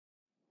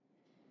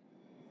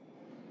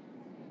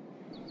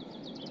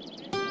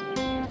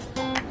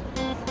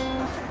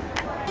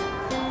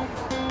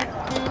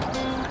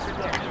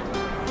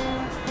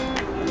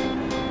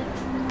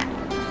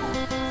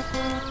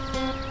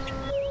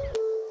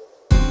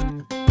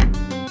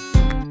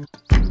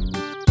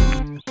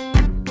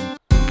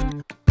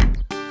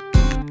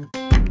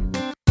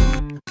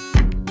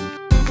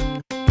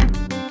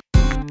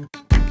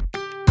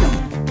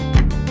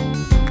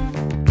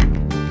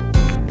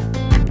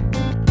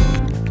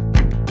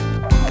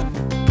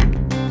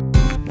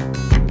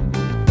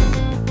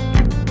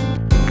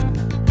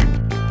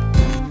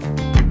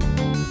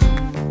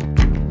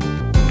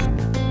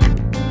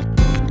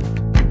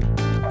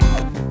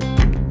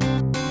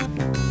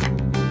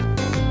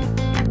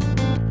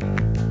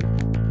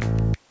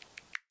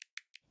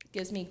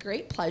Gives me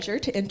great pleasure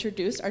to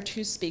introduce our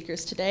two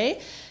speakers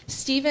today,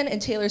 Stephen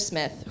and Taylor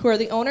Smith, who are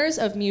the owners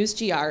of Muse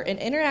GR, an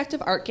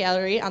interactive art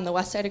gallery on the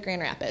west side of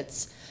Grand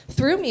Rapids.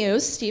 Through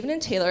Muse, Stephen and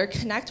Taylor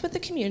connect with the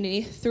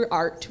community through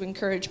art to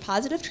encourage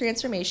positive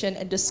transformation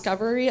and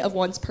discovery of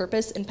one's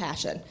purpose and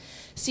passion.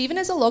 Stephen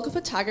is a local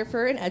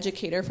photographer and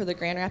educator for the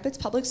Grand Rapids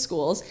Public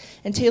Schools,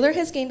 and Taylor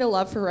has gained a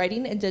love for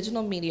writing and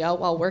digital media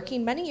while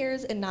working many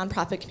years in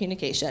nonprofit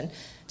communication.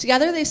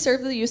 Together, they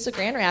serve the youth of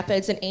Grand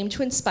Rapids and aim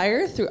to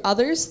inspire through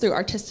others through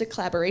artistic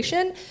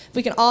collaboration. If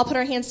we can all put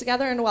our hands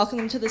together and welcome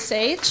them to the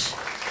stage.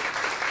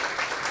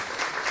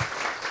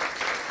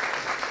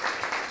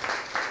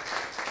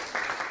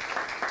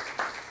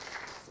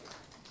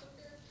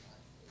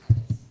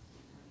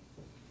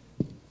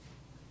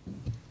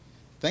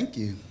 Thank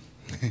you.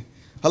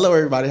 Hello,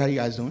 everybody. How you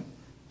guys doing?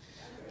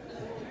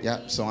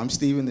 Yeah, so I'm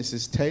Steven. This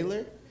is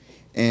Taylor,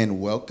 and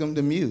welcome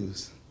to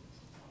Muse.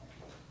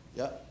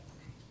 Yep.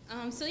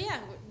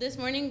 This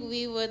morning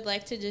we would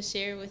like to just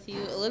share with you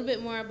a little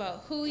bit more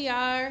about who we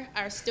are,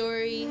 our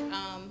story,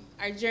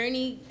 our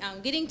journey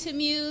getting to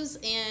Muse,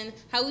 and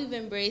how we've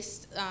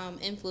embraced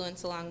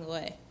influence along the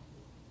way.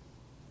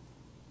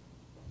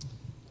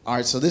 All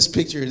right, so this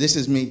picture, this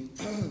is me.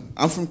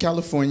 I'm from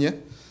California.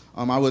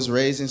 I was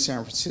raised in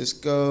San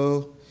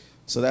Francisco,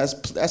 so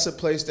that's a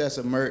place that's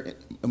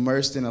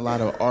immersed in a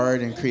lot of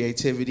art and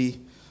creativity.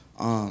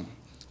 I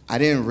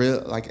didn't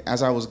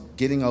as I was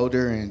getting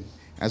older and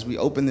as we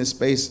opened this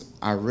space,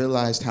 I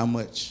realized how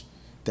much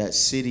that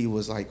city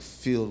was like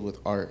filled with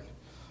art.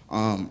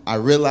 I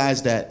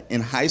realized that in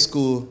high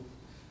school,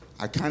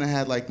 I kind of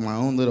had like my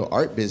own little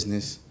art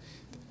business.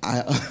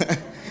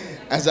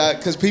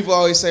 Because people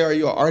always say, "Are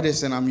you an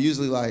artist?" And I'm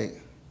usually like,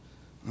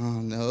 "Oh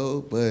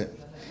no," but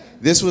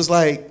these were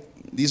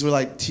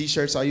like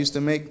T-shirts I used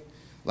to make.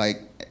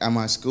 Like at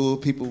my school,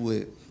 people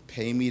would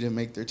pay me to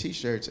make their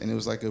T-shirts, and it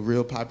was like a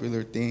real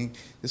popular thing.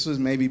 This was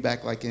maybe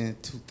back like in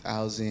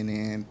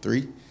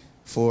 2003,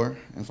 4,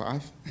 and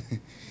 5.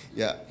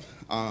 Yeah.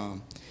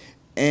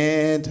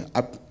 And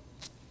I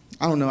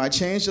don't know, I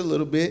changed a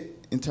little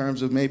bit in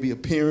terms of maybe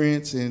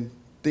appearance and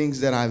things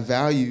that I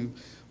value,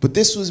 but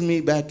this was me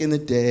back in the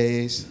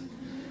days.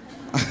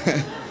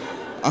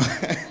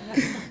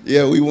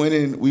 Yeah, we went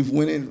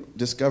and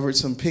discovered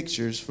some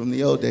pictures from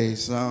the old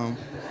days.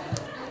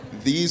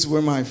 These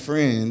were my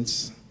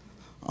friends.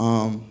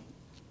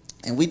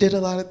 And we did a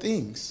lot of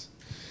things.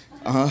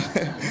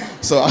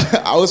 So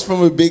I was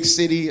from a big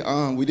city.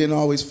 We didn't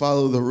always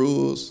follow the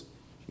rules.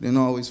 We didn't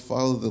always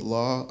follow the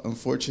law,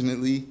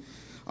 unfortunately.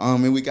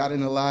 And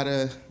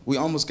we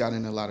almost got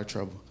in a lot of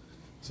trouble.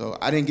 So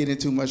I didn't get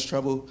into much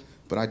trouble,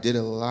 but I did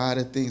a lot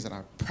of things that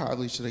I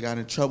probably should have gotten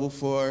in trouble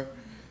for.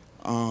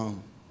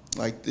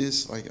 Like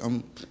this,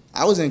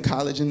 I was in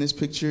college in this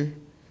picture,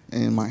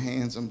 and my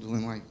hands, I'm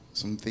doing like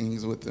some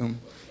things with them.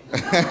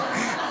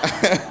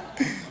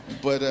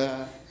 But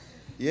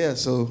yeah,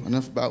 so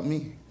enough about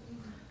me.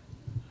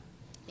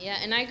 Yeah,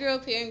 and I grew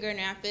up here in Grand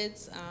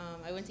Rapids.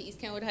 I went to East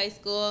Kentwood High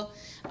School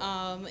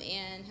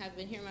and have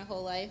been here my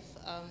whole life.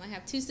 I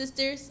have 2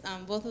 sisters.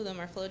 Both of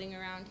them are floating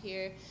around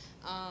here.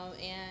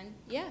 And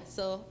yeah,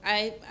 so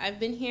I've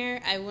been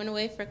here. I went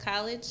away for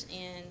college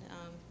and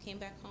came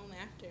back home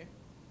after.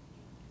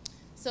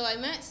 So I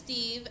met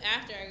Steve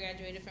after I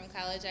graduated from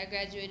college. I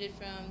graduated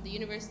from the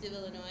University of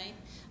Illinois.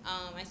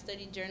 I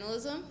studied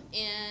journalism,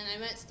 and I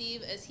met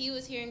Steve as he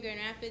was here in Grand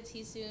Rapids.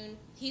 He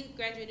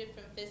graduated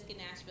from Fisk in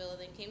Nashville,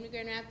 then came to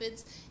Grand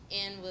Rapids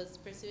and was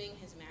pursuing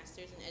his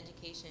master's in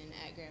education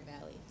at Grand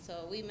Valley.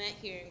 So we met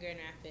here in Grand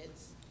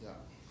Rapids. Yeah.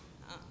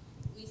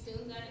 We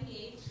soon got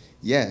engaged.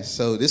 Yeah,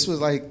 so this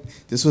was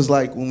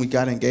like when we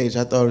got engaged.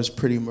 I thought it was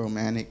pretty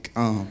romantic.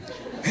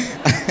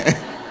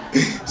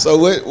 So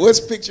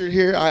what's pictured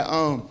here?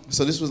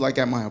 So this was like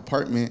at my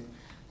apartment.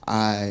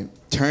 I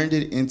turned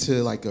it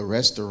into like a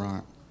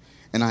restaurant,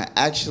 and I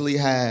actually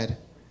had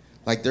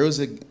there was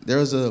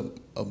a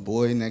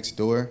boy next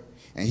door,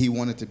 and he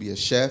wanted to be a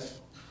chef.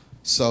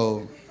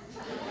 So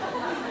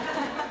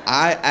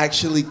I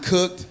actually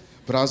cooked,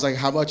 but I was like,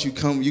 "How about you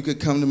could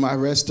come to my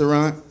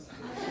restaurant?"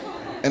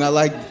 And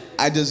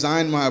I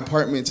designed my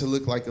apartment to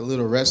look like a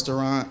little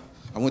restaurant.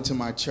 I went to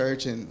my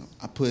church and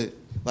I put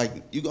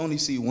you can only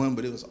see one,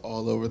 but it was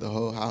all over the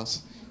whole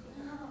house.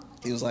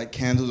 It was like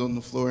candles on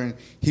the floor, and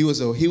he was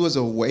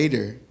a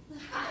waiter,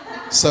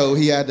 so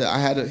he had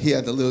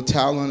the little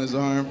towel on his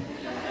arm.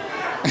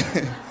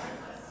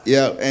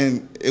 Yeah,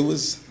 and it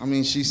was. I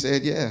mean, she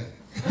said, yeah.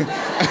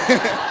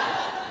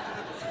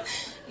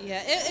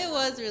 Yeah, it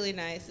was really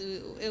nice.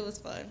 It was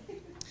fun.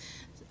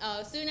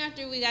 Soon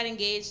after we got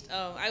engaged,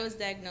 I was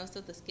diagnosed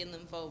with a skin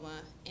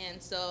lymphoma, and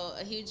so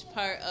a huge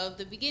part of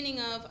the beginning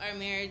of our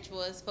marriage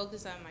was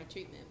focused on my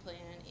treatment plan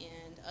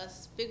and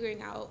us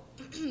figuring out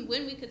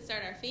when we could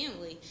start our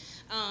family.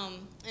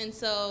 And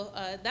so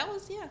that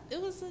was,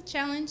 it was a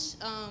challenge.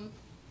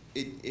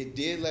 It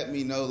did let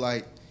me know,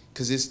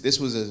 because this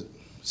was a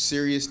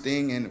serious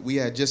thing, and we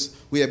had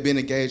been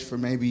engaged for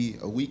maybe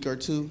a week or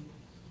two,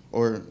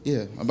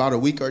 about a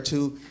week or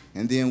two,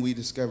 and then we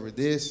discovered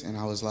this, and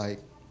I was like,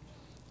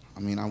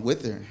 mean, I'm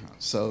with her.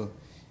 So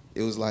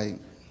it was like,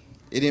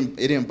 it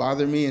didn't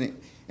bother me.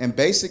 And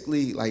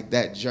basically, like,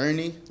 that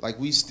journey, like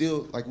we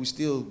still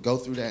go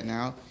through that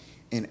now.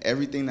 And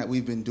everything that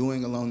we've been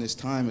doing along this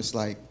time, it's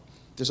like,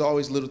 there's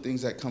always little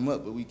things that come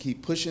up, but we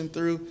keep pushing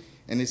through.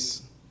 And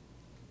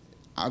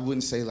I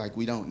wouldn't say like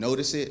we don't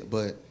notice it,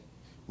 but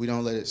we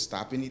don't let it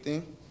stop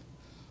anything.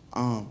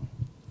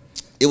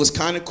 It was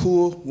kind of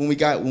cool when we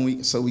got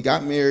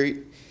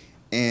married,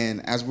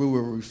 and as we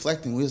were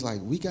reflecting, we was like,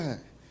 we got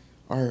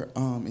our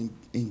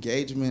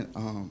engagement.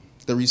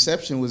 The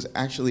reception was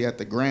actually at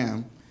the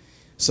Graham,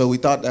 so we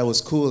thought that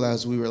was cool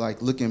as we were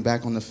like looking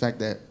back on the fact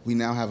that we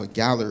now have a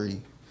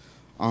gallery.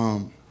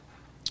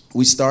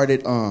 We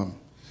started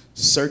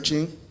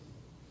searching.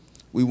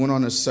 We went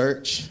on a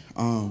search.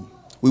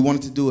 We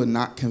wanted to do a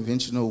not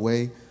conventional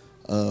way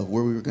of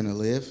where we were gonna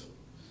live.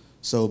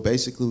 So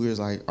basically, we was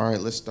like, all right,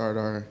 let's start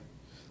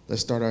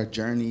our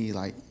journey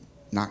like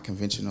not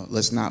conventional.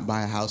 Let's not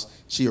buy a house.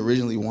 She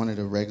originally wanted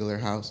a regular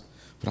house,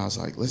 but I was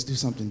like, let's do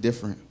something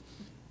different.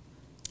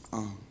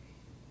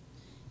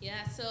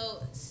 Yeah,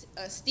 so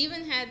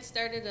Stephen had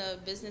started a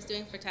business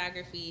doing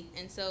photography,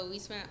 and so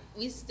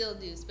we still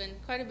do spend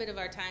quite a bit of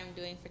our time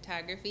doing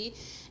photography.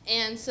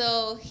 And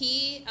so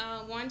he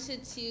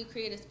wanted to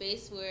create a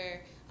space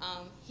where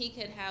he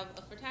could have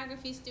a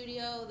photography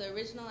studio. The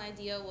original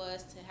idea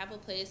was to have a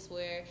place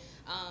where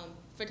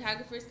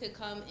photographers could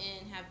come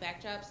and have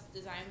backdrops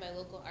designed by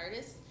local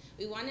artists.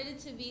 We wanted it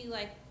to be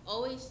like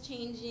always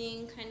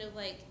changing, kind of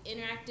like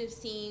interactive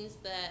scenes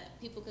that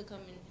people could come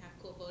and have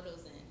cool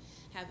photos in,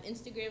 have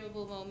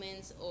Instagrammable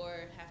moments,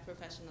 or have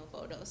professional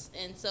photos.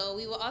 And so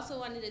we also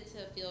wanted it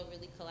to feel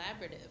really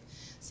collaborative.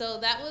 So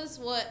that was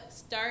what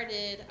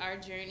started our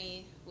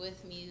journey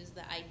with Muse,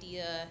 the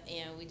idea,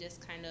 and we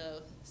just kind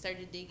of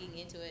started digging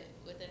into it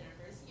within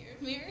our first year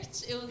of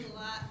marriage. It was a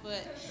lot,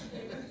 but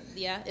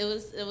yeah, it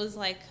was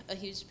like a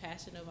huge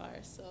passion of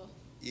ours. So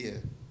yeah.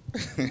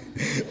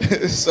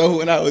 So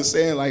when I was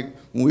saying, like,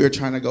 when we were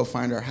trying to go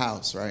find our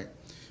house, right,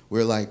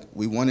 we're like,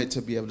 we wanted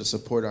to be able to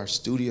support our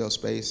studio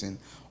space and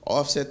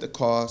offset the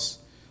costs.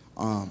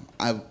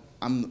 I've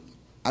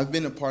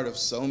been a part of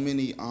so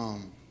many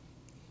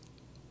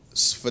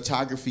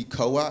photography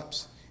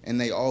co-ops, and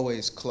they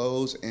always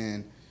close.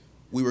 And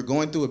we were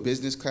going through a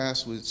business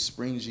class with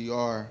Spring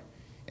GR,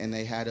 and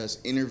they had us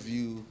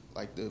interview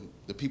like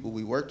the people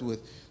we worked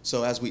with.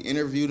 So as we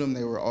interviewed them,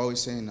 they were always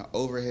saying the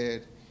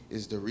overhead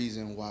is the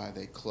reason why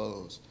they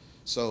close.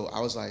 So I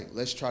was like,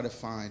 let's try to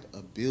find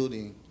a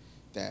building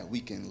that we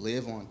can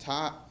live on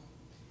top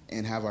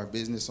and have our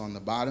business on the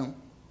bottom,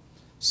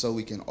 so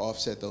we can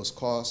offset those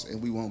costs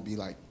and we won't be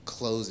like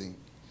closing.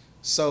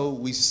 So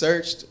we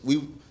searched.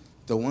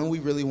 The one we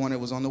really wanted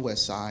was on the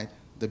west side,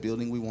 the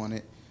building we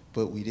wanted,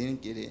 but we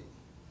didn't get it.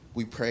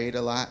 We prayed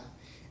a lot,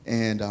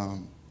 and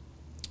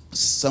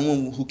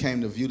someone who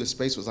came to view the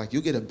space was like,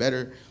 "You get a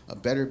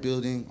better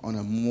building on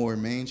a more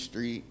main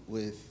street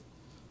with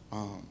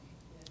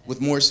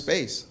more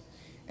space."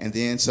 And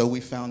then so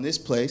we found this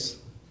place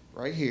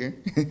right here,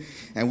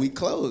 and we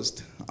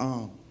closed.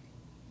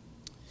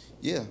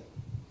 Yeah.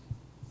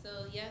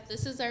 So yeah,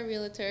 this is our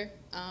realtor.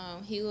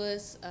 He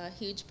was a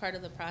huge part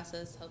of the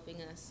process,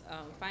 helping us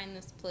find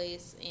this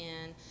place,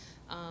 and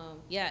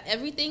yeah,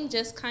 everything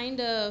just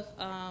kind of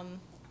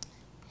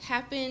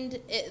happened.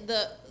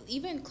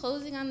 Even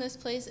closing on this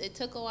place, it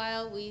took a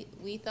while.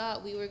 We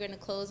thought we were going to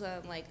close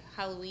on like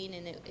Halloween,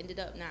 and it ended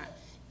up not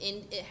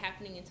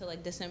happening until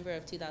like December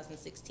of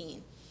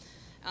 2016.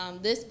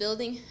 This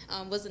building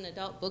was an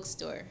adult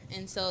bookstore,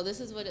 and so this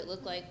is what it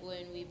looked like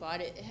when we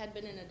bought it. It had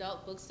been an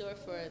adult bookstore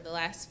for the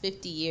last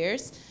 50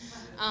 years.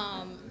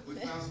 We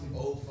found some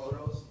old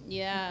photos.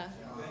 Yeah.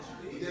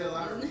 We did a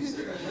lot of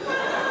research.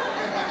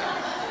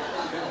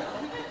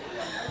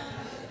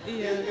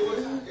 Yeah.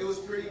 It was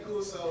pretty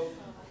cool. So,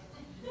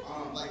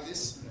 like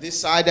this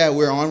side that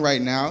we're on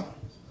right now,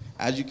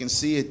 as you can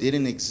see, it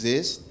didn't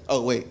exist.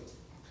 Oh wait,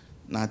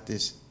 not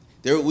this.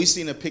 We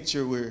seen a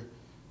picture where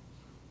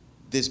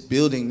this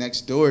building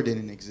next door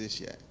didn't exist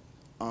yet.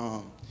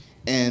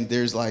 And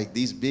there's like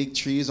these big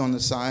trees on the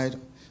side.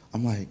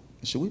 I'm like,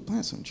 should we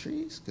plant some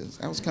trees? Because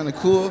that was kind of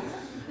cool.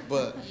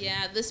 But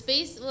yeah, the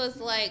space was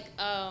like,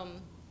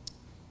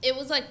 it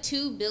was like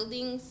two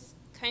buildings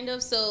kind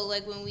of. So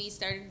like when we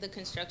started the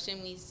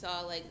construction, we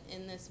saw like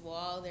in this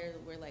wall there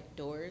were like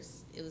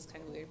doors. It was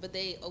kind of weird, but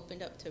they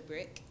opened up to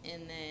brick,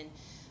 and then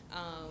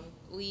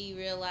we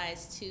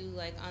realized too,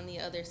 like on the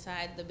other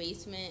side, the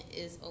basement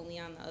is only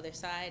on the other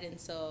side, and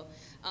so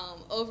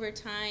over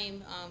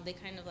time they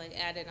kind of like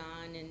added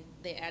on, and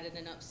they added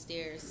an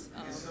upstairs.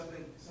 And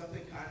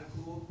something kind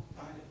of cool,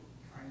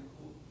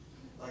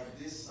 like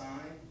this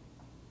sign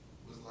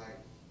was like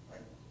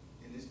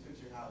in this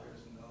picture how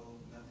there's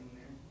nothing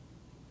there.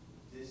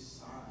 This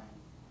sign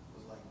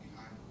was like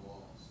behind the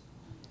walls.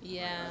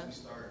 Yeah. Like as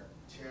we started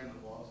tearing the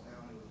walls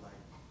down, it was like,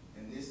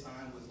 and this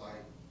sign was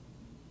like,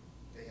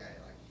 they had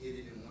like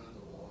hid it in one of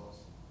the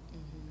walls.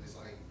 Mm-hmm. It's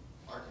like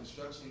our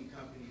construction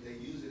company, they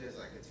use it as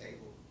like a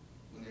table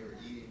when they were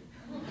eating.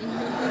 We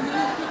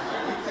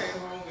came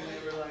home and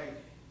they were like,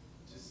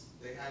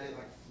 they had it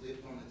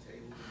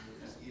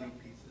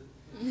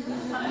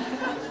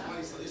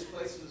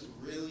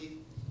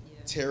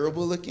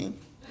terrible looking,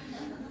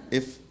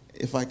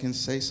 if I can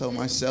say so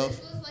myself.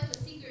 This was like a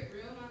secret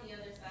room on the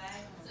other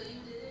side, so you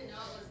didn't know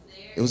it was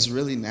there. It was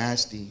really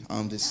nasty.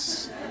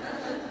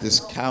 This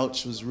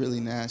couch was really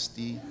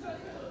nasty.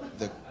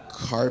 The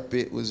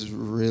carpet was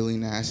really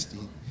nasty.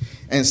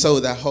 And so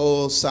that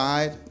whole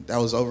side that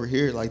was over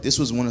here, like this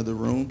was one of the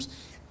rooms.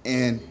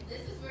 And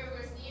this is where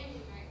we're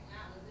standing right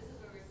now. This is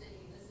where we're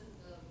sitting. This is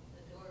the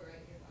door right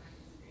here behind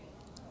the screen.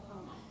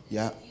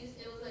 yeah,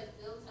 It was like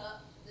built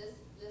up. This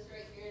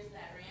right here is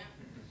that ramp,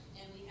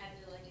 and we had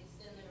to like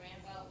extend the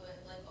ramp out. But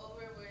like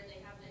over where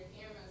they have their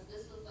cameras,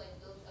 this was like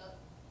built up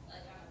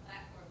like on a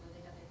platform where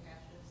they have their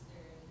cash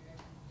register and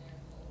their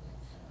whole like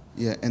setup.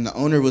 yeah. And the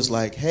owner was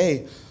like,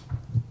 "Hey,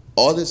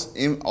 all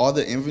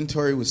the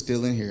inventory was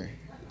still in here."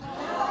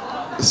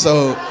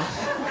 So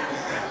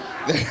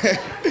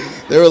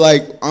they were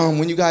like,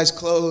 when you guys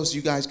close,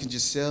 you guys can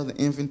just sell the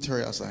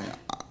inventory. I was like,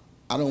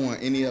 I don't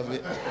want any of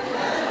it.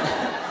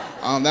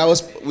 That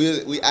was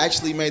we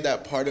actually made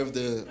that part of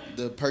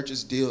the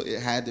purchase deal. It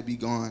had to be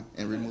gone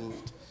and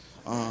removed.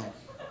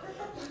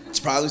 It's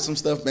probably some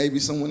stuff maybe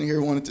someone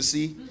here wanted to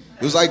see.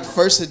 It was like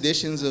first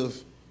editions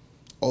of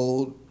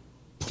old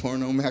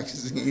porno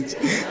magazines.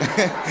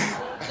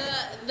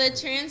 The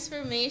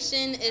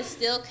transformation is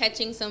still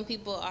catching some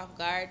people off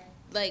guard.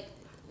 Like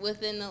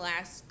within the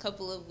last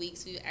couple of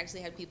weeks, we've actually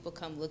had people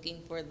come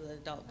looking for the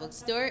adult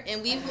bookstore,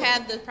 and we've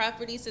had the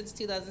property since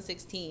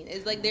 2016.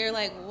 It's like they're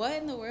like, "What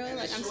in the world?"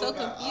 Like I'm so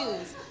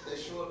confused. They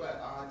show up at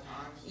odd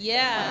times.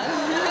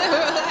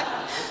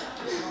 Yeah.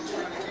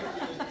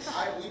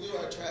 We do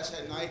our trash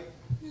at night.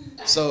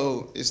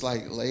 So it's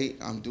like late,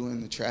 I'm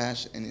doing the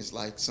trash, and it's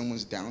like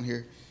someone's down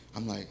here.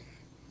 I'm like,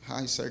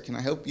 "Hi, sir, can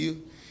I help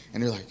you?"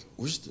 And they're like,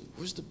 "Where's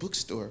the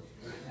bookstore?"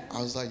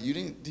 I was like,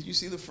 did you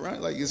see the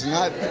front? Like, it's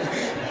not. We've been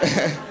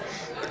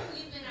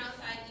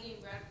outside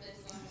eating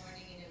breakfast one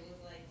morning, and it was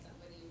like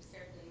somebody was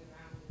circling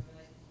around, and we were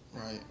like,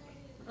 Right.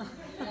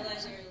 we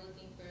realized they were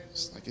looking for a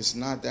It's like, it's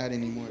not that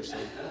anymore. So,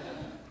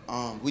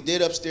 we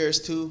did upstairs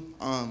too.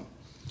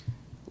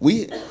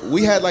 We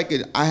had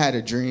I had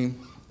a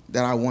dream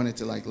that I wanted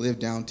to like live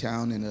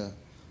downtown in a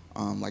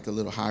like a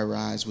little high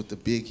rise with the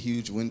big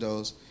huge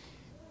windows,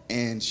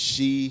 and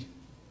she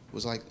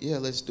was like, "Yeah,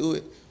 let's do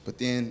it." But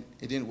then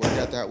it didn't work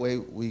out that way.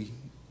 We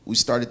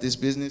started this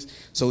business,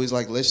 so he's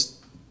like, "Let's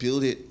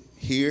build it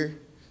here."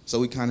 So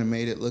we kind of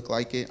made it look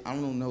like it. I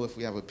don't know if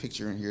we have a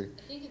picture in here.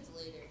 I think it's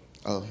later.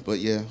 Oh, but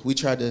yeah, we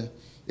tried to.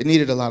 It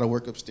needed a lot of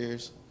work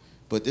upstairs,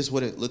 but this is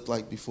what it looked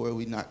like before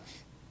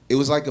It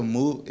was like a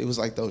move. It was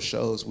like those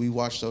shows. We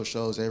watched those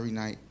shows every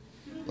night,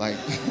 like,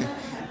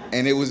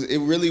 and it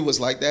really was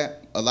like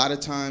that. A lot of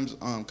times,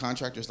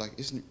 contractors like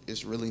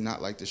it's really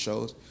not like the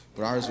shows,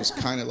 but ours was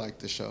kind of like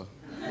the show.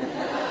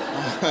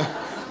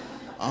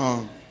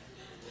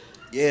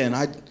 Yeah, and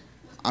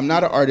I'm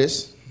not an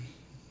artist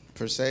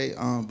per se,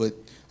 but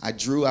I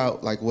drew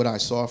out like what I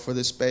saw for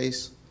the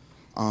space,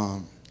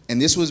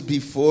 and this was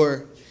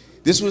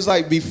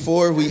like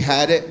before we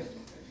had it,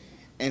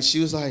 and she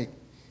was like,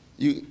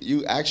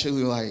 you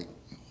actually like,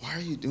 why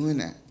are you doing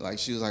that? Like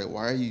she was like,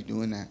 why are you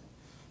doing that?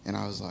 And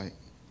I was like,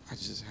 I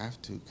just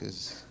have to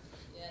because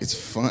it's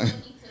fun.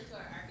 He took to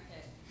our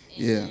architect,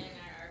 and Yeah. then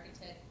our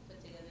architect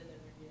put together the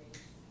renderings.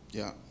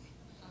 Yeah.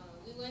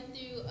 We went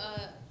through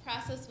a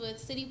process with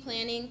city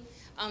planning.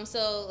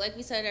 So like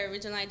we said, our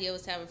original idea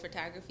was to have a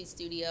photography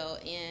studio,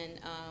 and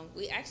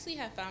we actually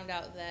have found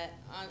out that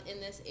in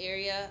this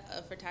area,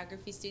 a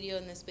photography studio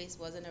in this space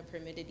wasn't a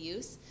permitted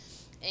use.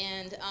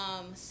 And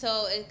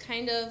so it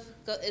kind of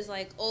is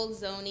like old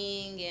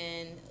zoning,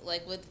 and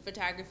like with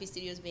photography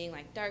studios being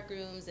like dark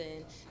rooms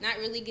and not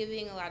really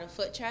giving a lot of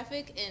foot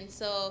traffic. And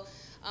so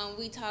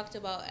we talked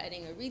about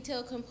adding a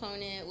retail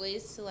component,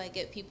 ways to like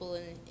get people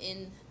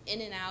in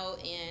and out,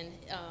 and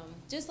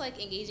just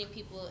like engaging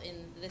people in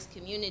this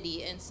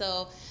community. And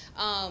so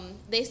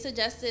they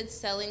suggested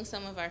selling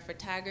some of our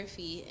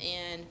photography,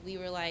 and we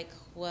were like,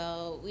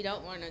 well, we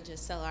don't want to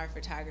just sell our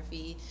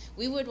photography.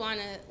 We would want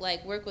to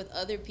like work with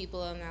other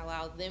people and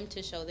allow them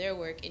to show their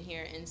work in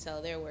here and sell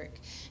their work.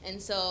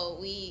 And so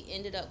we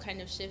ended up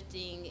kind of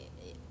shifting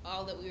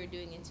all that we were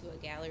doing into a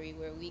gallery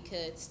where we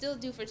could still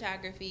do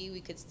photography, we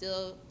could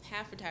still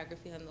have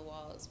photography on the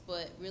walls,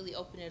 but really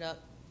open it up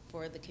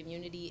for the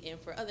community and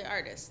for other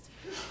artists.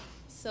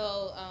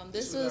 So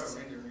this was...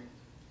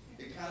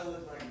 It kind of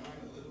looked like mine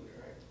a little bit,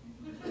 right?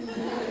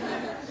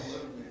 A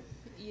little bit.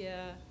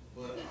 Yeah.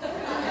 But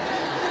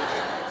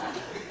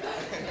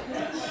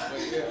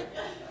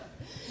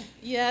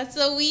Yeah,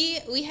 so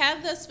we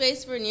had the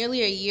space for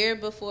nearly a year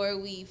before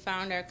we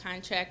found our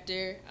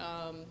contractor.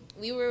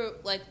 We were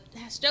like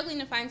struggling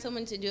to find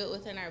someone to do it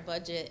within our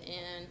budget,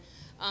 and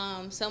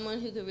someone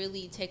who could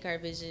really take our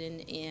vision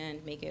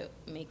and make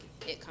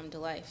it come to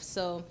life.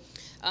 So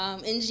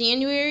in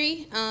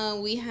January,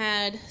 we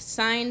had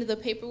signed the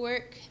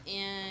paperwork,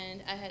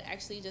 and I had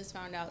actually just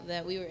found out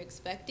that we were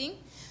expecting.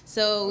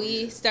 So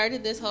we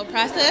started this whole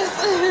process.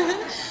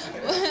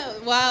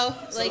 Wow,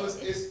 so like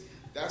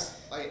That's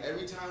like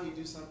every time we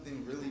do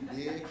something really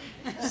big,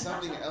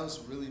 something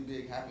else really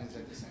big happens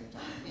at the same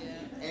time.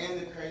 Yeah.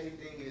 And the crazy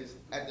thing is,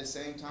 at the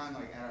same time,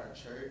 like at our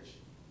church,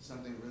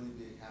 something really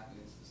big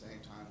happens at the same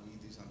time we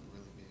do something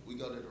really big. We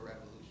go to the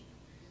Revolution.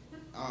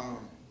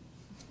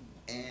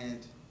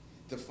 And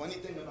the funny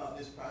thing about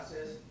this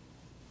process,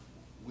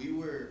 we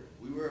were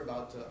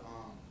about to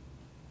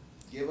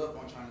give up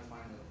on trying to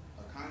find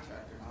a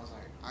contractor. And I was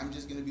like, I'm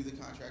just going to be the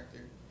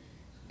contractor.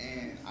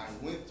 And I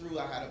went through,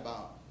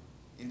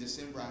 in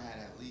December, I had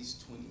at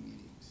least 20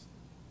 meetings.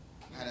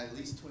 I had at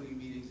least 20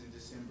 meetings in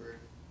December,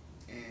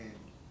 and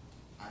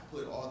I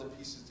put all the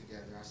pieces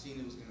together. I seen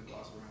it was going to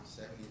cost around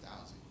 $70,000.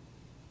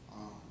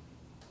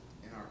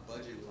 And our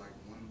budget was like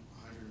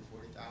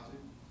 $140,000.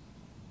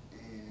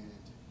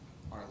 And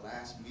our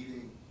last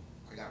meeting,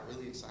 I got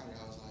really excited.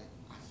 I was like,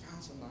 I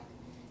found somebody.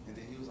 And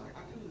then he was like,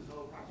 I can do this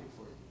whole project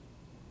for you.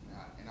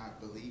 And I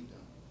believed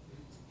him.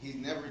 He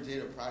never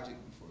did a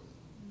project before.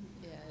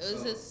 Yeah,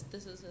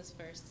 this was his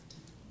first.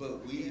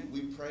 But we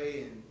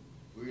pray, and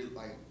we were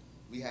like,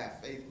 we have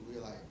faith. We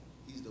were like,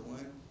 he's the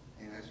one.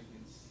 And as you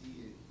can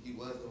see, he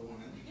was the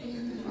one.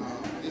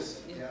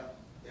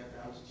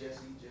 That was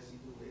Jesse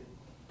DeWitt.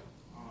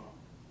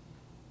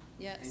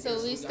 Yeah,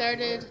 so we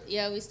started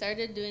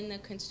doing the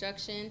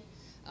construction.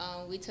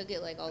 We took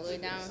it like all the way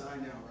down.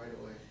 Sign down right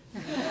away.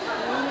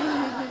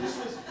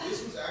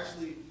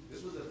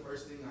 This was the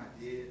first thing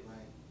I did,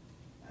 like,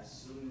 as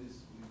soon as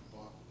we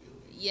bought the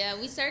building. Yeah,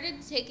 we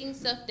started taking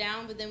stuff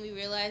down, but then we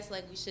realized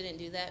like we shouldn't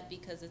do that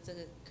because it's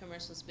a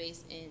commercial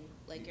space and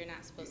like you're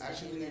not supposed to do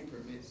actually that. need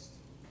permits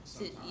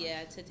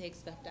sometimes. To take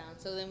stuff down.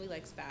 So then we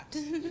like stopped.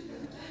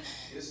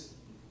 It's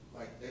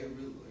like they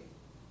really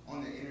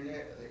on the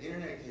internet.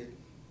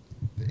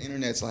 The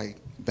internet's like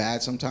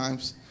bad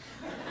sometimes,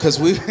 because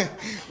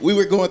we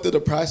were going through the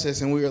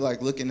process and we were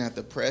like looking at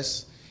the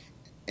press,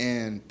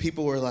 and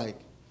people were like,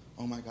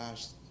 "Oh my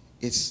gosh,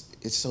 it's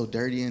so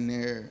dirty in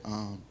there.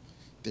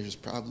 There's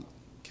probably."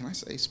 Can I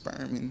say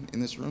sperm in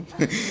this room?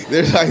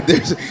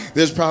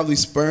 there's probably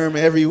sperm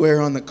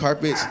everywhere on the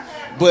carpets.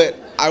 But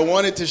I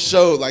wanted to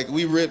show, like,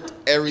 we ripped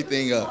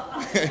everything up.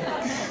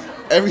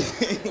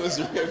 Everything was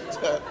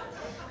ripped up.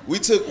 We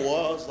took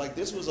walls, like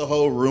this was a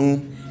whole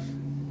room.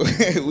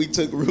 We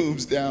took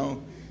rooms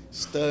down,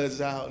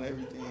 studs out and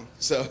everything.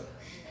 So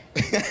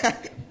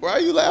why are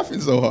you laughing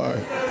so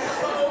hard?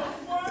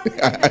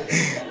 All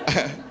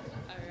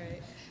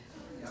right.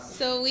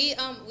 So we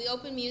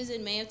opened Muse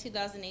in May of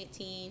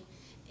 2018.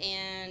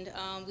 And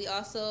we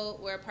also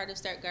were a part of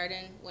Start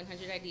Garden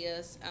 100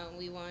 Ideas.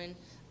 We won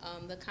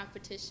the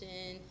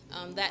competition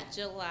that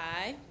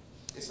July.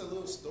 It's a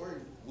little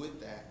story with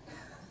that,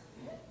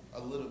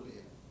 a little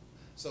bit.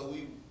 So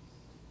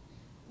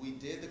we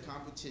did the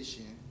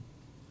competition,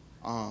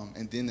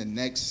 and then the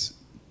next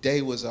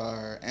day was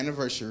our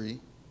anniversary.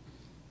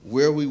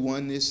 Where we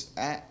won this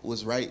at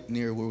was right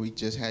near where we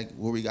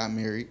got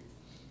married.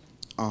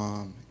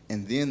 And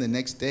then the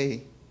next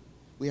day,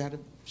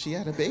 she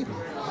had a baby.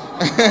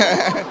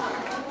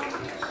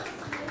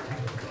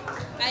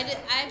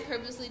 I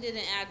purposely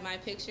didn't add my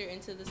picture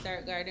into the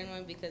Start Garden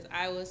one because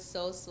I was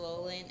so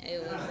swollen.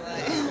 It was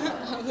like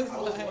I was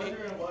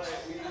wondering why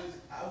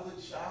I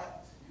was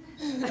shocked.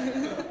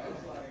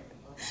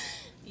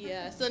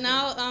 Yeah. So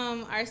now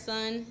our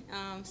son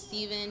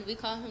Steven, we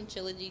call him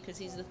Trilogy because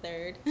he's the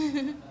third.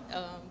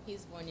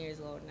 He's 1 year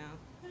old now.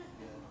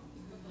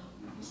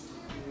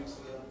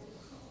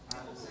 I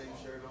have the same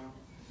shirt on.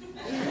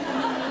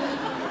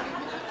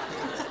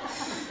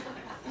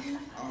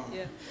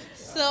 Yeah.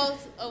 So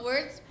a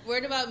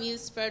word about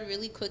Muse spread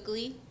really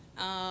quickly,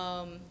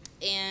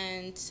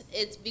 and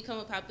it's become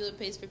a popular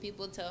place for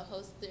people to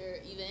host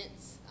their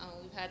events.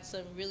 We've had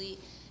some really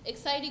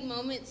exciting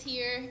moments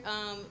here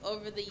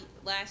over the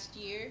last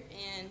year,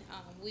 and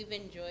we've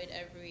enjoyed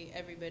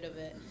every bit of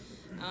it.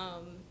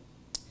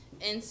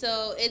 And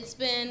so it's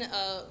been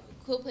a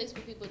cool place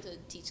for people to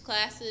teach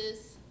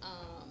classes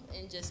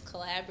and just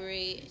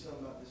collaborate. You talking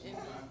about this one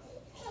time?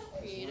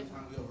 Creative. This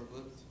one time we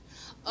overbooked?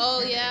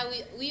 Oh yeah,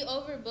 we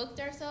overbooked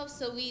ourselves,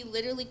 so we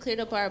literally cleared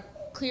out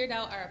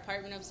our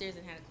apartment upstairs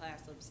and had a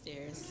class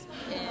upstairs.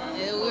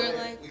 And we were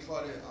like, we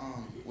called it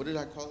what did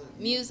I call it?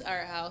 Muse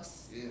Art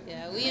House.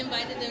 Yeah. We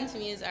invited them to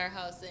Muse Art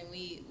House, and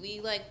we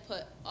like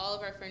put all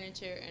of our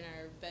furniture in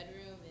our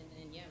bedroom, and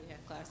then we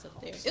had class up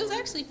there. It was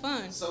actually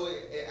fun. So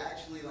it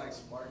actually like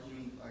sparked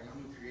me. Like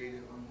I'm a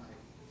creative. I'm like,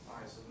 all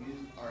right, so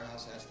Muse Art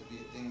House has to be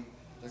a thing.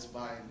 Let's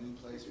buy a new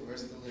place for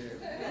us to live.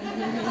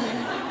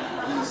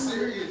 I'm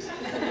serious.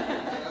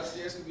 And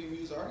upstairs could be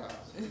Muse Art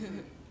House.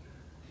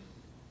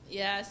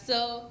 Yeah,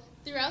 so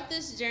throughout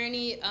this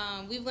journey,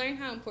 we've learned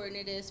how important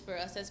it is for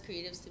us as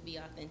creatives to be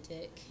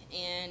authentic.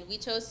 And we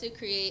chose to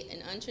create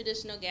an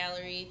untraditional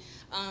gallery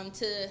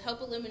to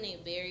help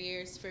eliminate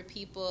barriers for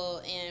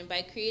people. And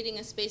by creating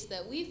a space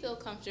that we feel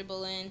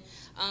comfortable in,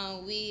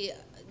 we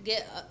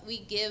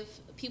give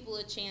people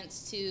a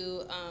chance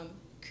to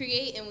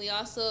create, and we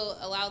also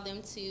allow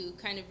them to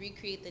kind of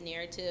recreate the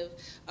narrative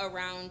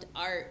around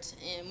art,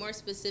 and more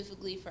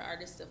specifically for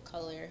artists of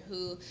color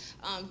who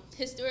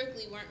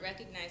historically weren't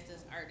recognized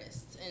as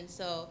artists. And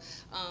so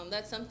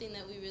that's something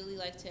that we really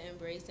like to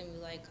embrace, and we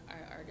like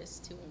our artists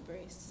to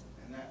embrace.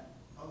 And that,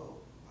 oh,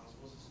 I was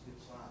supposed to skip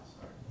slides,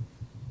 sorry.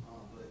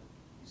 But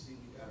you see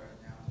we got our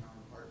downtown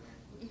apartment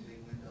with big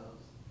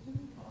windows,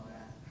 all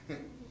that.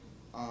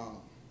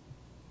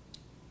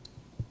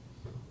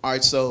 All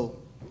right, so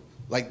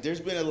like there's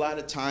been a lot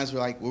of times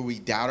where we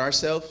doubt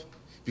ourselves,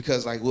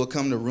 because like we'll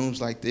come to rooms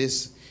like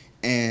this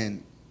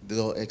and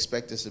they'll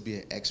expect us to be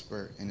an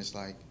expert, and it's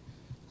like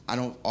I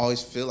don't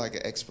always feel like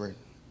an expert.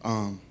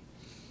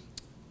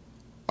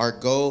 Our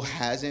goal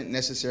hasn't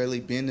necessarily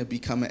been to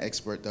become an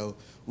expert, though.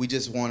 We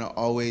just want to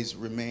always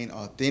remain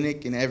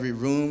authentic in every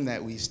room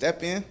that we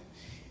step in,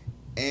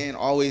 and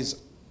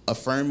always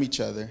affirm each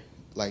other.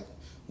 Like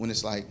when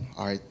it's like,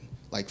 all right,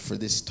 like for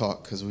this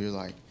talk, because we were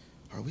like,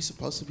 are we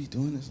supposed to be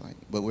doing this? Like,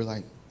 but we're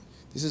like,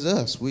 this is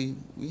us. We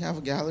have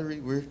a gallery.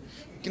 We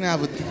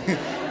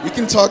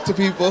can talk to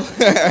people,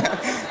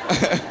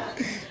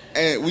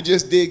 and we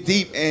just dig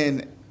deep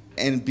and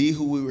be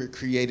who we were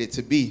created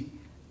to be.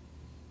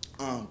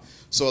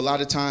 So a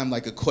lot of time,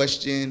 like a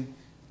question,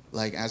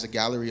 like as a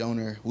gallery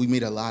owner, we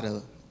meet a lot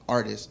of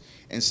artists,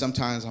 and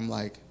sometimes I'm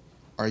like,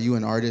 are you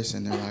an artist?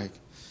 And they're like,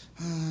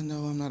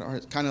 no, I'm not an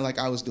artist, kind of like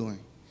I was doing.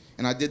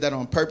 And I did that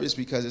on purpose,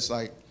 because it's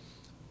like,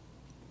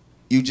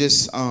 you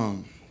just,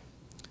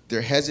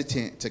 they're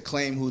hesitant to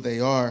claim who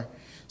they are.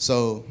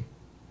 So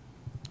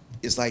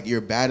it's like you're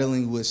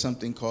battling with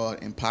something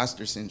called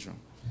imposter syndrome.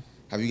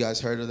 Have you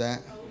guys heard of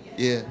that? Oh,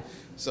 yeah.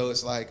 So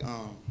it's like,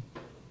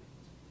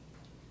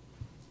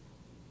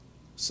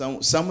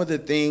 some of the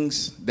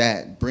things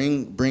that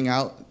bring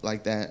out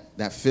like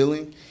that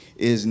feeling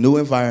is new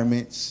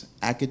environments,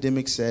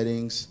 academic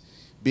settings,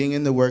 being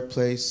in the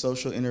workplace,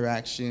 social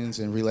interactions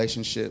and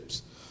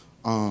relationships.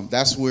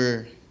 That's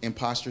where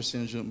imposter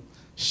syndrome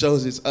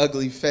shows its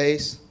ugly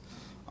face.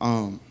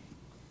 And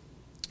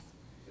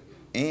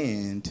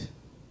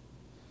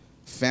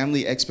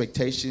family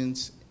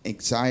expectations,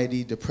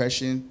 anxiety,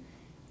 depression,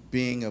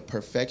 being a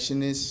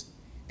perfectionist,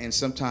 and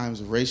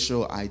sometimes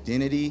racial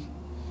identity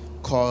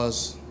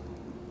cause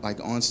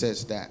like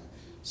onsets that.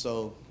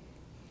 So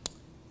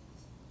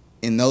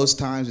in those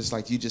times, it's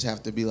like you just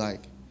have to be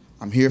like,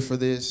 I'm here for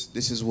this.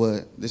 This is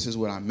what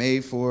I'm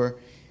made for,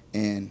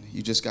 and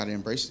you just got to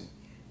embrace it.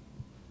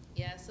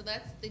 Yeah, so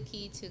that's the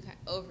key to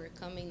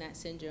overcoming that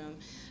syndrome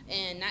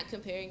and not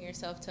comparing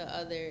yourself to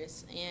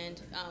others.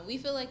 And we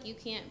feel like you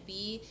can't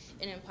be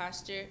an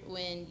imposter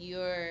when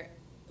you're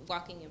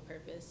walking in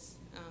purpose,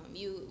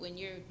 when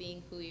you're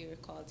being who you're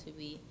called to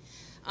be.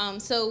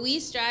 So we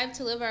strive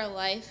to live our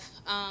life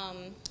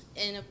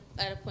at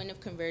a point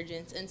of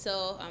convergence. And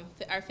so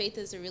our faith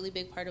is a really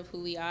big part of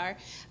who we are.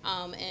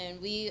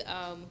 And we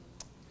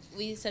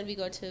said we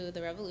go to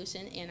the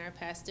Revolution, and our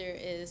pastor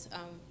is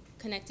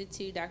connected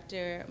to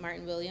Dr.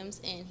 Martin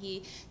Williams, and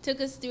he took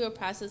us through a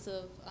process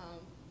of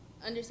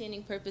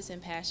understanding purpose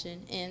and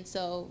passion. And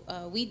so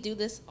we do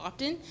this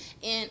often,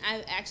 and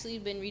I've actually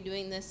been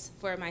redoing this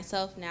for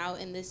myself now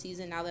in this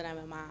season, now that I'm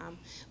a mom.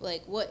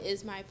 Like, what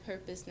is my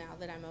purpose now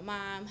that I'm a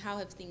mom? How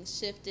have things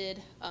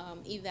shifted?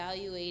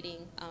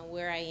 Evaluating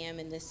where I am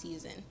in this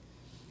season.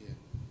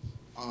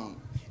 Yeah.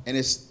 And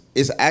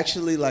it's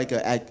actually like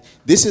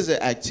this is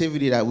an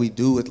activity that we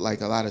do with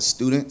like a lot of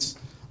students.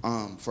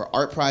 For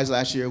Art Prize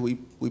last year, we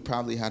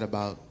probably had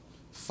about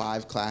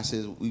 5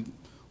 classes.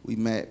 We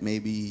met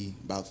maybe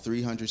about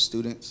 300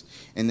 students,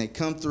 and they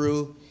come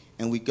through,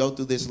 and we go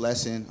through this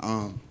lesson.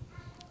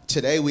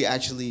 Today, we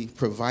actually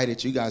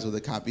provided you guys with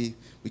a copy.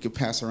 We could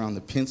pass around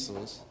the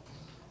pencils.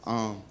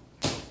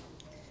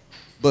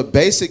 But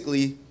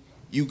basically,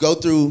 you go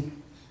through,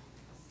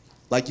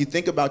 like you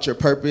think about your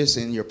purpose,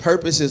 and your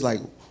purpose is like,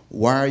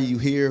 why are you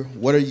here?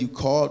 What are you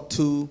called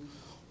to?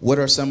 What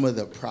are some of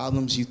the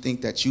problems you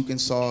think that you can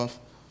solve?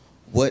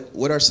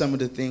 What are some of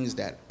the things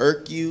that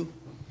irk you?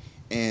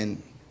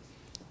 And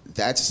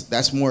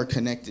that's more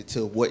connected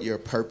to what your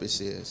purpose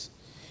is.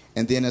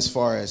 And then as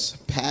far as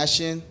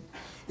passion,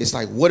 it's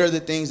like, what are the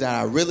things that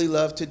I really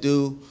love to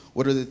do?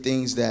 What are the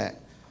things that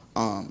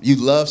you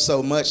love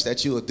so much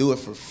that you will do it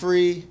for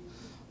free?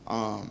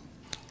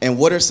 And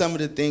what are some of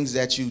the things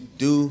that you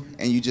do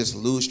and you just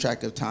lose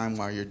track of time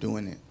while you're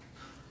doing it?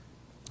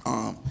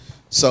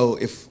 So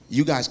if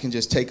you guys can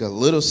just take a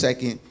little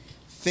second,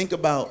 think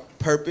about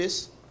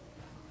purpose.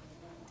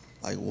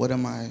 Like, what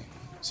am I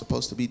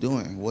supposed to be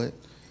doing?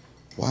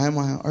 Why am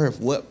I on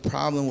earth? What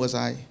problem was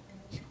I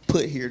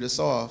put here to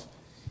solve?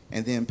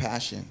 And then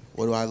passion.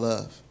 What do I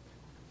love?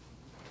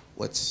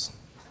 What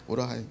do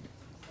I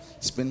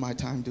spend my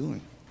time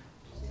doing?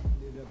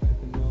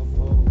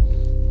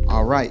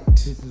 All right.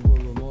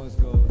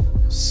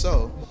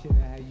 So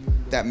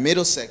that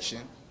middle section.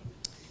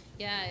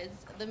 Yeah,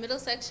 the middle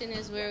section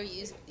is where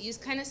you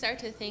kind of start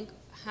to think,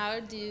 how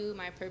do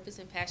my purpose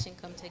and passion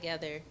come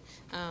together?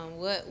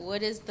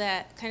 What is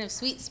that kind of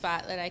sweet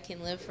spot that I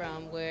can live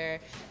from where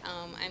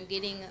I'm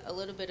getting a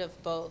little bit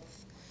of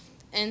both?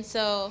 And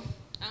so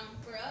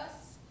for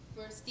us,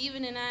 for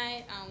Stephen and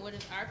I, what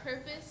is our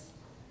purpose?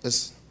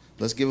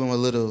 Let's give them a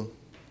little,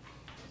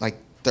 like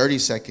 30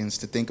 seconds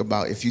to think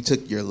about if you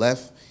took your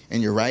left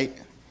and your right,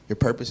 your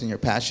purpose and your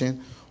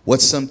passion,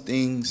 what's some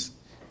things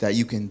that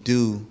you can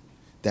do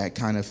that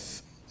kind of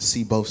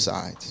see both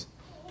sides?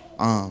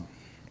 Yeah,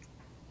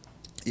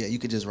 you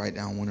could just write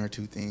down one or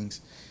two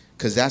things,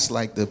 because that's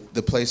like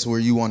the place where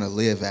you want to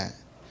live at.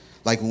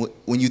 Like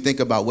when you think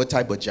about what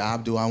type of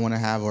job do I want to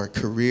have or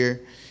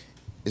career,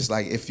 it's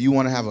like if you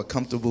want to have a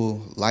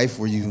comfortable life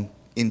where you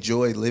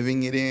enjoy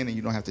living it in and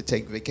you don't have to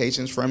take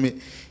vacations from it,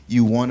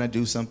 you want to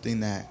do something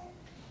that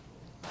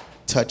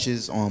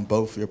touches on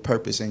both your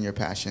purpose and your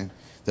passion,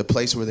 the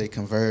place where they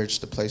converge,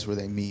 the place where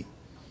they meet.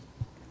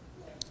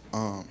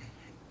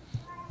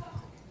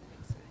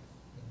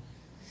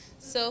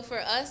 So for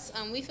us,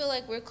 we feel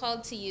like we're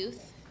called to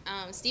youth.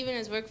 Stephen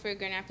has worked for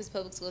Grand Rapids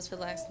Public Schools for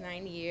the last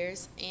 9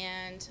 years,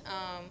 and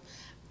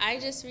I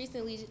just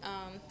recently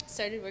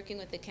started working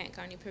with the Kent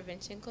County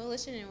Prevention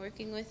Coalition and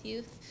working with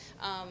youth.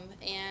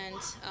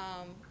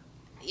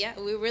 Yeah,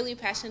 we're really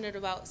passionate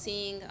about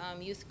seeing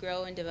youth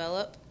grow and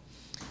develop.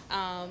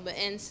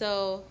 And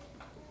so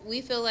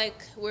we feel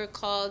like we're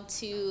called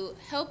to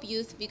help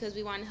youth because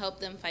we want to help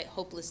them fight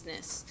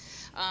hopelessness,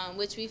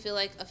 which we feel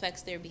like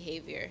affects their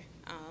behavior.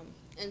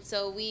 And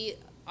so we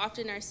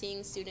often are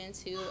seeing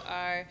students who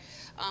are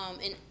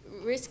in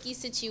risky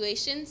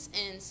situations.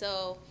 And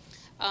so,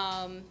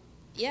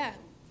 yeah,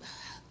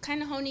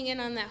 kind of honing in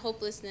on that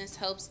hopelessness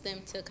helps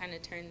them to kind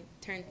of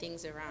turn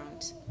things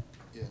around.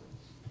 Yeah.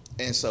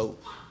 And so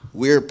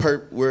we're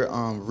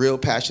real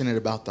passionate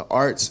about the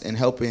arts and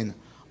helping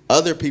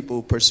other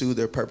people pursue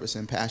their purpose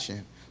and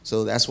passion.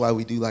 So that's why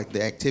we do like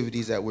the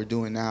activities that we're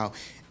doing now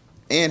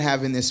and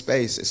having this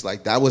space. It's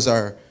like that was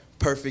our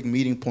perfect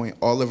meeting point.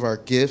 All of our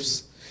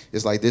gifts,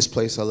 it's like this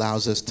place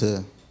allows us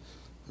to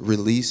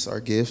release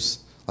our gifts.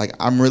 Like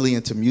I'm really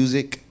into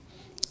music.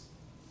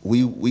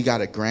 We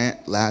got a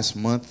grant last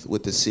month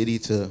with the city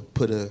to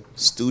put a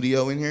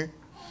studio in here.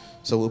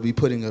 So we'll be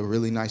putting a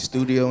really nice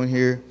studio in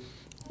here.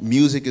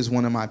 Music is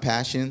one of my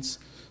passions.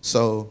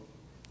 So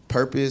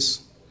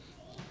purpose,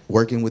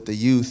 working with the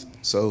youth.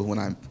 So when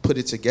I put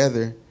it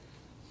together,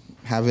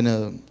 having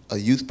a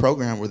youth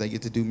program where they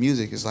get to do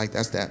music, it's like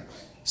that's that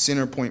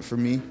center point for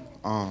me.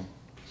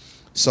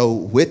 So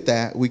with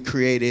that, we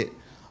created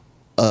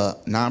a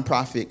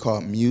nonprofit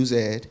called Muse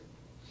Ed,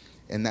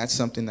 and that's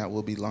something that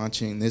we'll be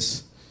launching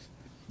this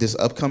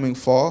upcoming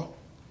fall,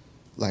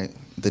 like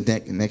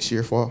the next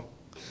year fall.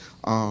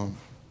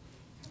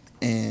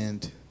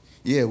 And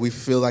yeah, we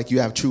feel like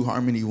you have true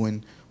harmony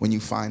when you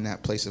find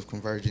that place of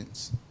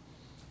convergence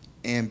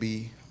and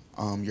be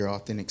your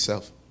authentic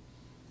self.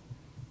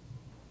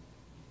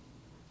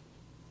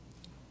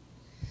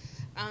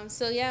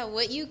 So yeah,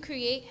 what you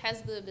create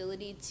has the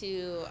ability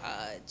to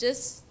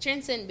just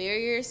transcend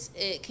barriers.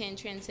 It can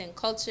transcend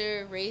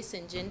culture, race,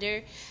 and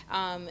gender.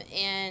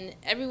 And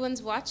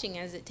everyone's watching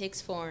as it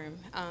takes form.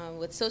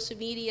 With social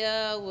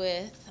media,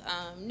 with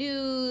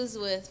news,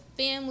 with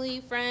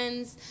family,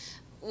 friends.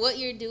 What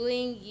you're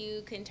doing,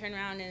 you can turn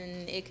around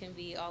and it can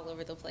be all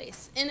over the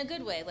place in a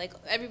good way, like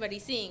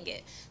everybody's seeing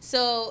it.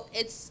 So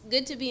it's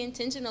good to be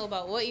intentional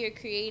about what you're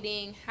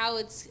creating, how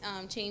it's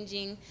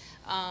changing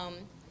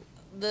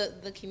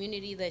the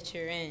community that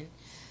you're in.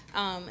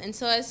 And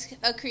so as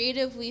a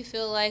creative, we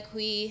feel like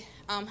we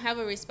have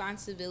a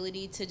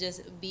responsibility to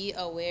just be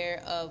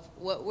aware of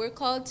what we're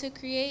called to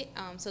create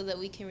so that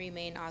we can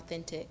remain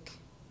authentic.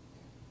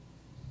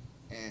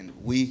 And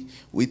we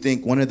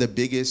think one of the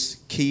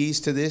biggest keys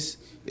to this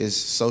is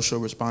social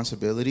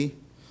responsibility.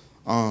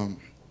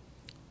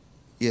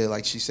 Yeah,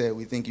 like she said,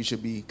 we think you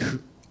should be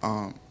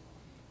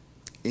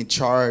in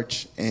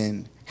charge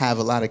and have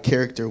a lot of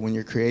character when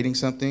you're creating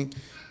something,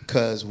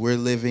 because we're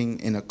living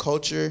in a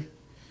culture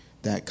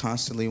that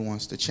constantly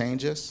wants to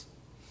change us.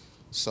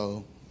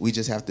 So we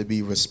just have to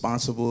be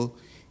responsible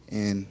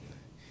and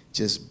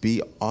just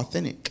be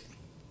authentic.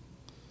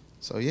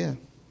 So yeah.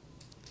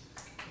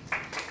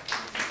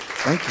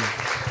 Thank you.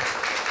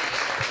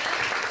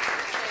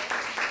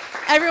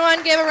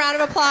 Everyone give a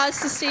round of applause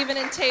to Stephen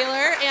and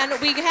Taylor. And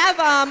we have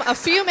a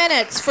few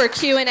minutes for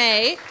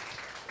Q&A.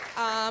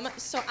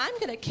 So I'm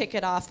going to kick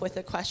it off with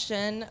a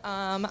question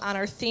on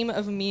our theme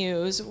of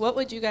Muse. What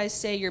would you guys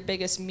say your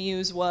biggest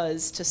muse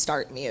was to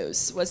start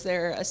Muse? Was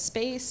there a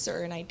space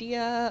or an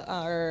idea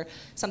or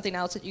something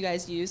else that you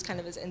guys used kind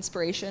of as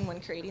inspiration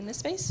when creating this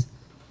space?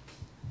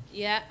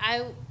 Yeah,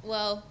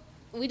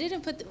 we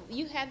didn't put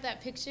you had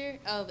that picture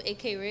of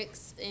AK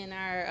Ricks in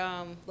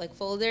our like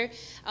folder.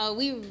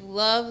 We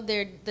love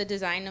the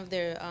design of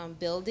their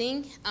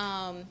building.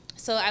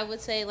 So I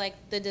would say like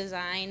the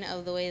design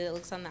of the way that it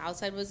looks on the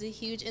outside was a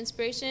huge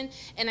inspiration,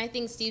 and I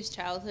think Steve's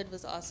childhood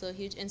was also a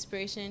huge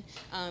inspiration.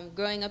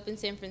 Growing up in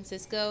San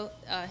Francisco,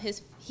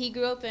 he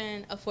grew up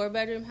in a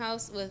 4-bedroom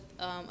house with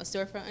a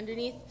storefront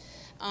underneath,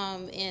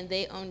 and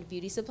they owned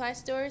beauty supply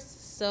stores.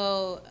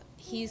 So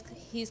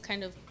he's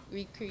kind of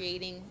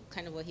recreating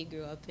kind of what he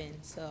grew up in.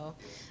 So,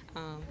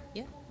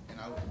 yeah. And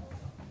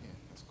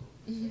that's cool.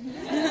 Has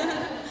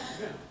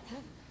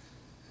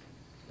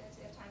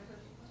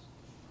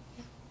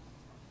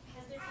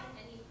there been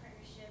any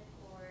partnership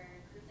or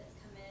group that's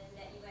come in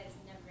that you guys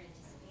never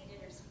anticipated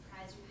or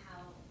surprised you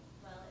how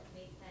well it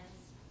made sense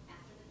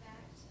after the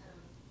fact?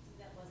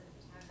 That wasn't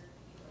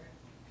photography or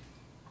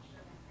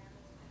background?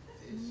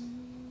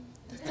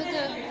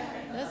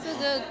 That's a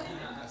good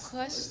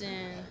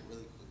question.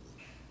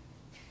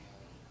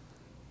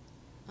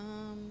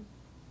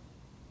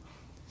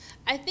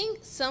 I think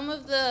some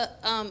of the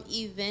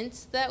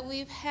events that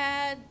we've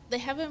had, they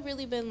haven't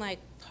really been like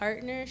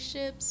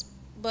partnerships,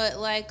 but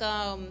like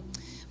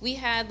we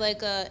had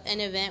like an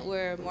event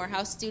where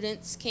Morehouse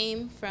students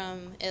came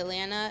from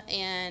Atlanta,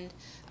 and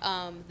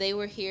they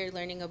were here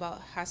learning about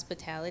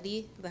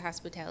hospitality, the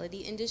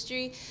hospitality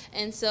industry.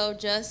 And so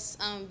just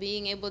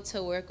being able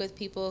to work with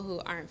people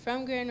who aren't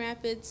from Grand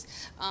Rapids,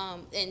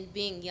 and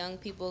being young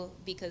people,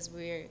 because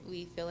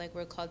we feel like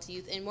we're called to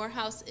youth. And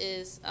Morehouse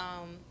is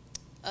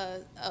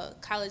a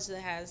college that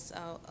has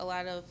a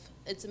lot of,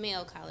 it's a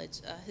male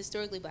college, a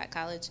historically black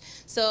college.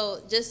 So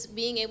just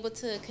being able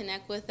to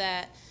connect with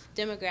that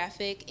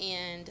demographic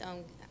and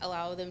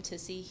allow them to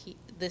see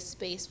this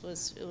space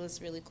was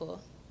really cool.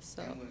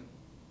 So. And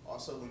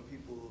also when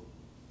people,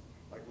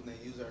 like when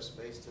they use our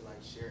space to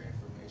like share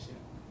information,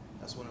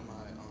 that's one of my,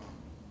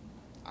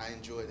 I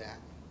enjoy that,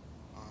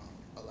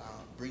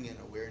 bringing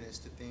awareness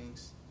to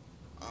things.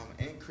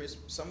 And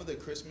some of the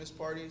Christmas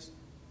parties,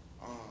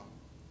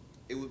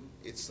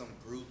 it's some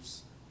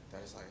groups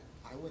that is like,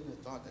 I wouldn't have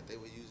thought that they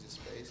would use this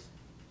space,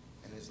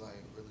 and it's like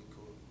really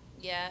cool.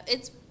 Yeah,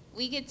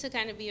 we get to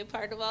kind of be a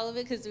part of all of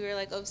it because we were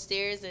like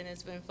upstairs, and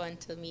it's been fun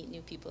to meet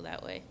new people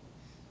that way.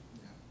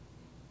 Yeah.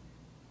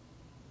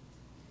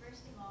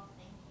 First of all,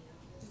 thank you.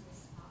 This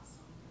is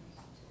awesome.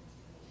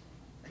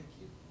 Thank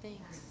you.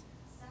 Thanks.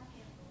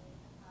 Secondly,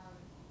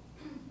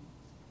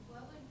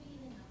 what would be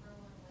the number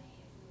one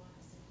way if we want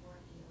to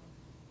support you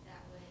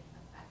that would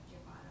affect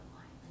your bottom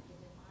line? Like,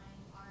 is it buying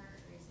art,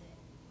 or is it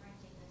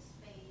renting the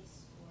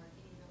space, or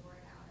getting the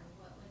word out, or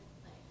what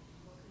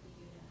could we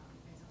do to help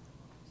you guys out the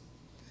most?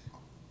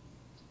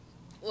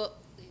 Well,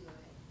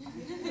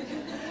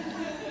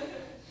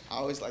 I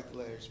always like to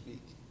let her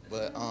speak,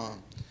 but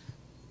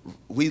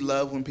we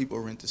love when people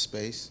rent the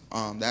space.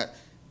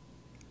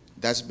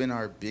 That's been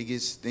our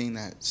biggest thing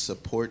that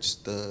supports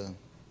the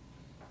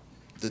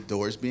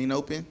doors being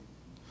open.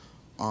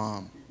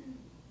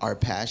 Our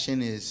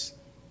passion is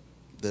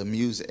the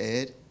Muse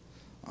Ed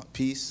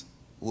piece.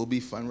 We'll be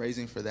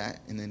fundraising for that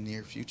in the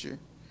near future.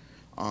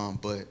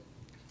 But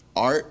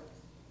art,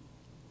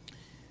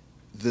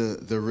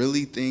 the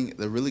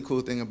really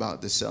cool thing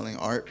about the selling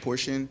art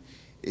portion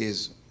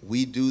is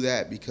we do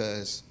that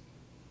because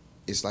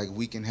it's like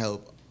we can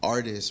help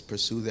artists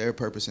pursue their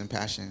purpose and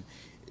passion.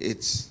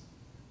 It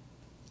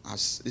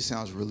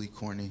sounds really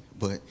corny,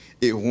 but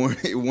it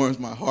warms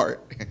my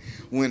heart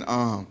when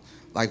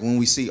when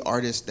we see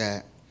artists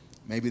that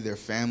maybe their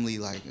family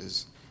like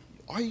is,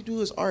 all you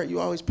do is art, you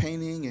always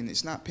painting, and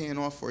it's not paying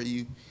off for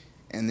you,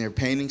 and their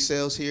painting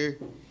sales here,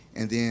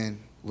 and then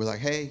we're like,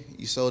 hey,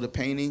 you sold a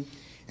painting,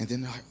 and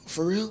then they're like,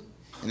 for real?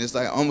 And it's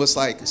like almost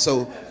like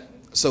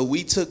so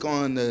we took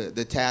on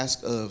the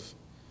task of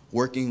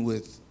working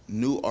with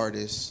new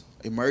artists,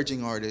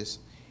 emerging artists,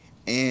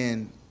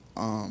 and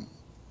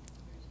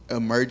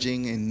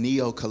emerging and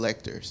neo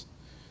collectors.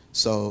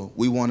 So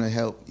we want to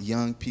help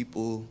young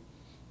people,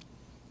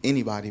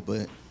 anybody,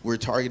 but we're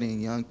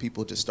targeting young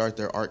people to start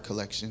their art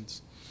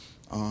collections.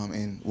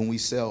 And when we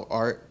sell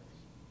art,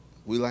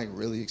 we like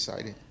really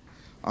excited.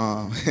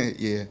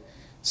 Yeah.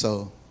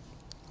 So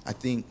I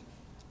think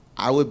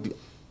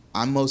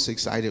I'm most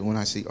excited when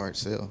I see art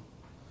sell,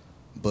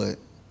 but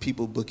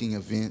people booking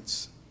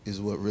events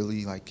is what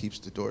really like keeps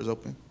the doors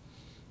open.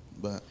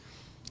 But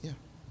yeah.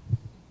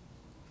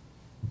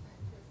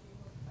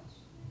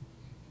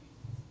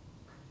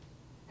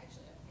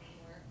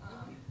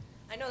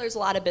 I know there's a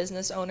lot of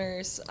business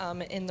owners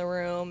in the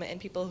room and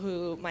people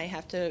who might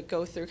have to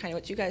go through kind of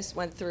what you guys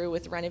went through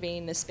with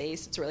renovating the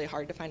space. It's really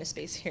hard to find a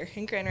space here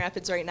in Grand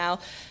Rapids right now.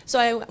 So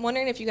I'm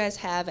wondering if you guys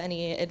have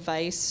any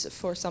advice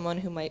for someone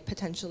who might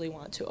potentially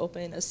want to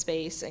open a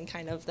space and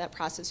kind of that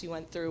process you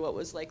went through. What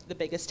was like the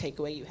biggest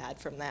takeaway you had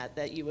from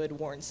that you would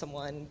warn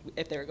someone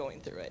if they're going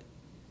through it?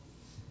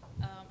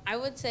 I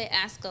would say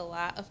ask a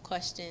lot of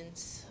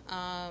questions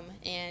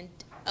and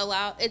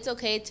it's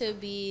okay to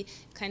be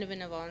kind of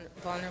in a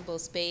vulnerable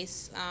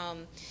space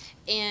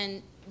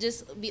and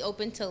just be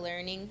open to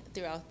learning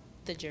throughout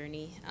the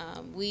journey.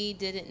 We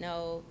didn't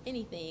know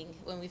anything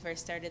when we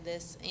first started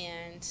this,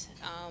 and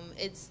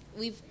it's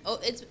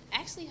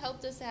actually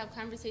helped us to have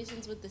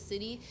conversations with the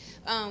city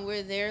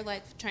where they're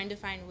like trying to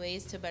find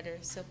ways to better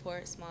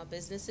support small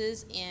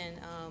businesses and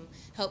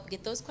help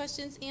get those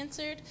questions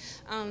answered.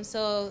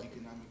 So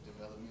Economic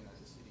development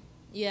as a city.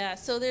 yeah,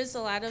 so there's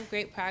a lot of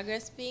great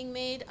progress being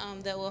made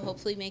that will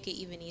hopefully make it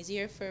even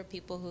easier for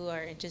people who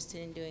are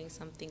interested in doing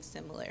something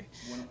similar.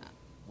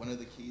 One of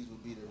the keys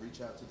would be to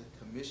reach out to the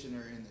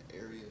commissioner in the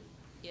area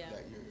Yeah.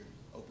 that you're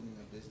opening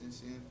a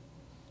business in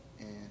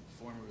and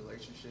form a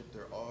relationship.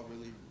 They're all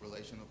really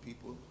relational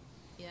people.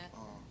 Yeah.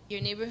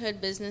 Your neighborhood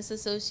business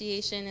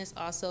association is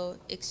also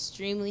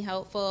extremely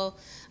helpful.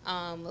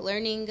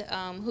 Learning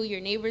who your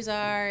neighbors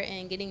are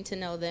and getting to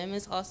know them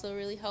is also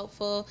really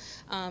helpful.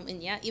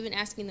 And yeah, even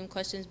asking them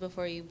questions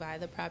before you buy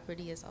the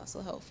property is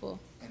also helpful.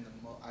 And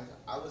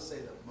I would say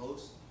the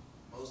most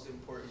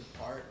important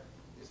part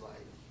is like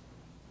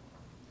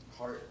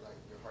heart, like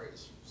your heart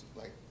is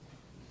like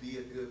be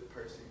a good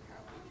person,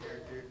 have good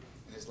character.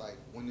 And it's like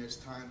when there's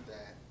times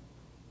that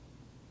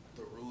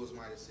the rules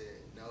might have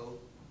said no,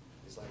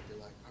 it's like they're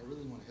like, I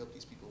really want to help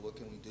these people. What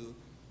can we do?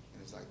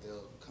 And it's like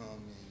they'll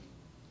come and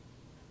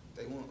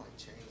they won't like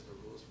change the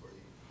rules for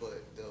you,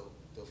 but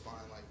they'll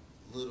find like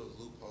little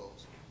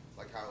loopholes,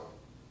 like how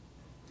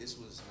this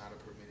was not a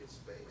permitted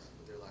space,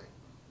 but they're like,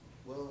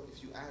 well,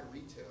 if you add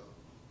retail,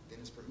 then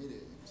it's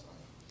permitted. And it's like,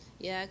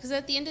 yeah, because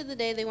at the end of the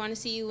day, they want to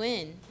see you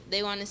win.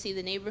 They want to see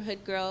the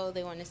neighborhood grow.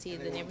 They want to see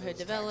the neighborhood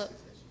develop.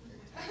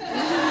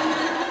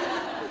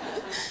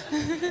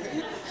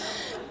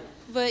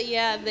 But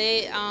yeah,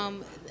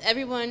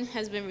 everyone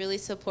has been really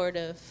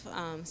supportive.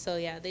 So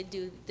yeah, they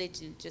do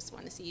just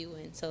want to see you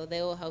win. So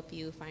they will help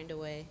you find a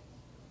way.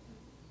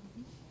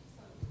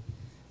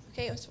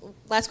 Okay,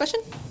 last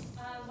question.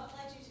 What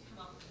led you to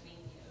come up with the name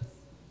Muse?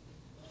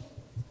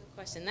 Good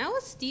question. That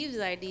was Steve's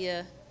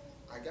idea.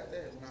 I got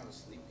that when I was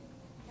sleeping.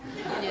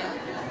 Yeah.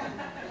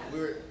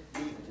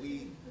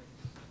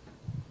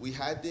 We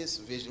had this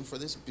vision for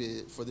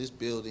this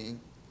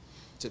building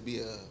to be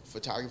a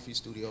photography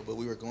studio, but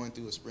we were going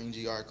through a spring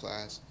GR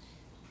class,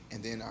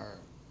 and then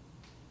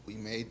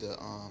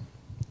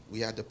we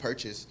had to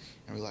purchase,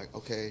 and we're like,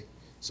 okay,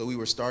 so we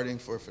were starting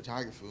for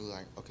photography. We were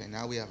like, okay,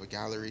 now we have a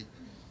gallery.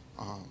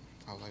 I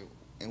was like,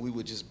 and we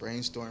would just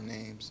brainstorm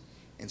names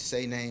and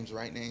say names,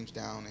 write names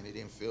down, and it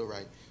didn't feel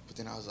right. But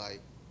then I was like,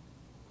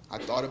 I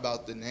thought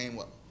about the name.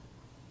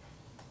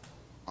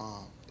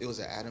 It was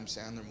an Adam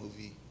Sandler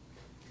movie.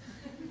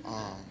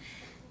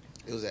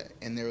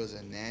 And there was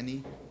a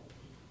nanny.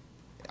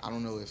 I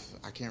don't know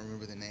I can't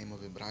remember the name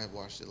of it, but I have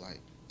watched it like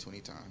 20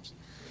 times.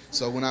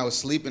 So when I was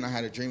sleeping, I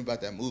had a dream about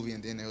that movie,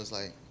 and then it was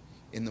like,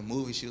 in the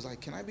movie, she was like,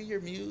 "Can I be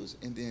your muse?"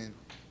 And then,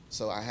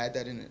 so I had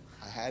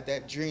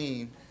that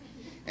dream,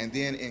 and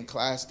then in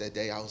class that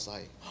day, I was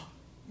like, oh,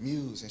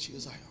 muse, and she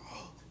was like,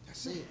 "Oh,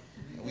 that's it."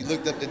 And we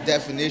looked up the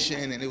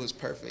definition, and it was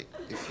perfect.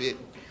 It fit.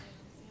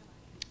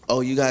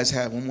 Oh, you guys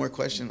have one more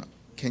question.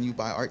 Can you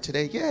buy art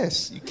today?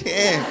 Yes, you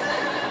can.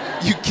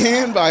 You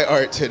can buy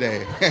art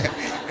today.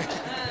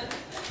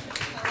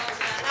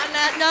 On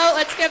that note,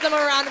 let's give them a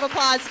round of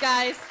applause,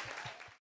 guys.